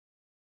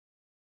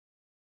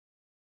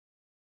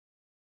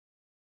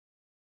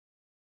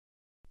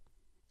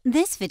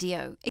This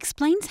video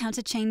explains how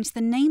to change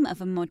the name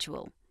of a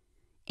module.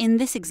 In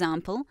this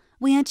example,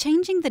 we are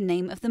changing the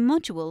name of the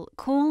module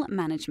Call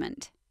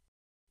Management.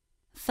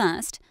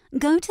 First,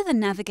 go to the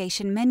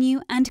navigation menu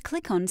and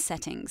click on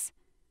Settings.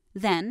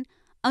 Then,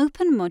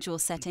 open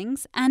Module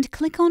Settings and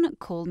click on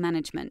Call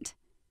Management.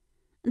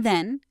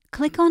 Then,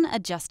 click on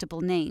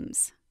Adjustable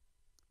Names.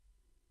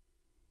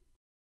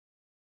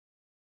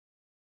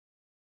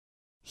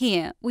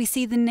 Here, we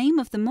see the name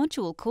of the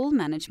module Call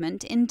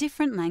Management in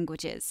different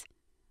languages.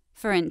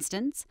 For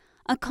instance,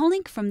 a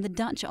colleague from the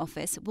Dutch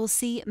office will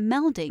see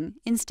melding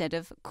instead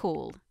of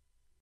call.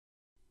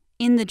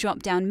 In the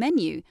drop-down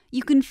menu,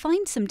 you can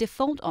find some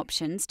default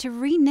options to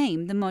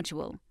rename the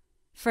module.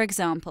 For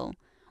example,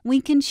 we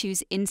can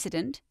choose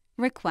Incident,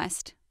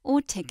 Request,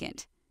 or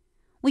Ticket.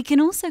 We can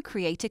also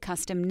create a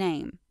custom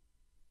name.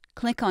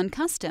 Click on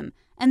Custom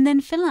and then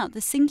fill out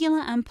the singular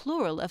and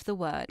plural of the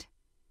word.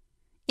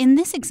 In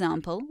this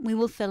example, we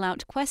will fill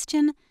out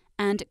Question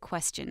and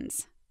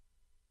Questions.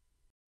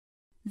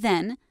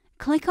 Then,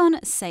 click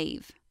on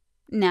Save.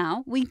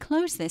 Now we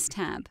close this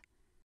tab.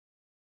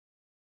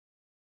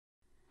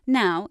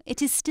 Now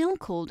it is still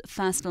called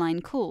First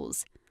Line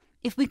Calls.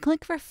 If we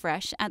click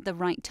Refresh at the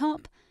right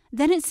top,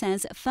 then it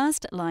says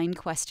First Line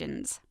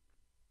Questions.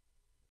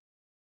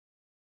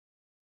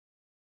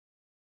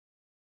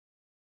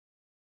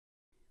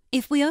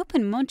 If we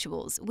open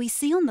Modules, we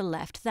see on the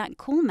left that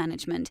Call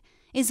Management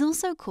is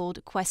also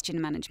called Question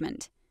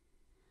Management.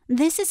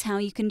 This is how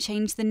you can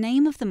change the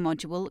name of the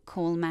module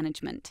Call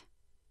Management.